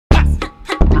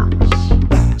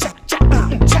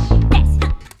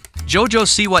JoJo,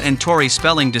 Siwa and Tori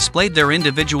Spelling displayed their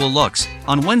individual looks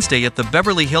on Wednesday at the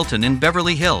Beverly Hilton in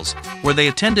Beverly Hills, where they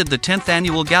attended the 10th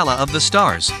Annual Gala of the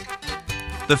Stars.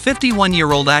 The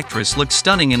 51-year-old actress looked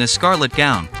stunning in a scarlet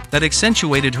gown that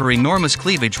accentuated her enormous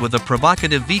cleavage with a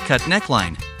provocative V-cut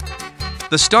neckline.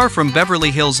 The star from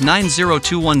Beverly Hills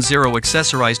 90210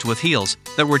 accessorized with heels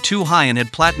that were too high and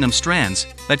had platinum strands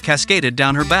that cascaded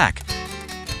down her back.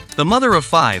 The mother of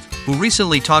 5, who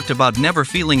recently talked about never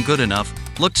feeling good enough,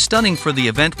 looked stunning for the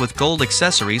event with gold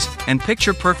accessories and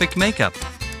picture-perfect makeup.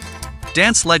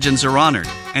 Dance legends are honored,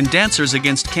 and Dancers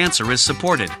Against Cancer is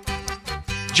supported.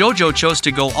 JoJo chose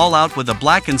to go all out with a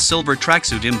black and silver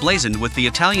tracksuit emblazoned with the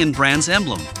Italian brand's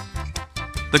emblem.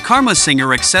 The Karma singer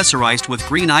accessorized with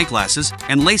green eyeglasses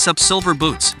and lace-up silver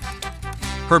boots.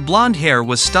 Her blonde hair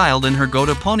was styled in her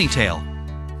Goda ponytail.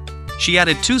 She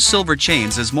added 2 silver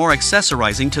chains as more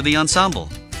accessorizing to the ensemble.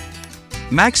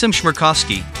 Maxim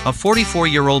Shmerkovsky, a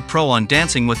 44-year-old pro on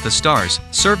Dancing with the Stars,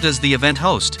 served as the event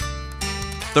host.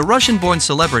 The Russian-born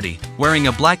celebrity, wearing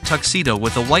a black tuxedo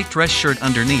with a white dress shirt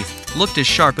underneath, looked as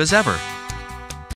sharp as ever.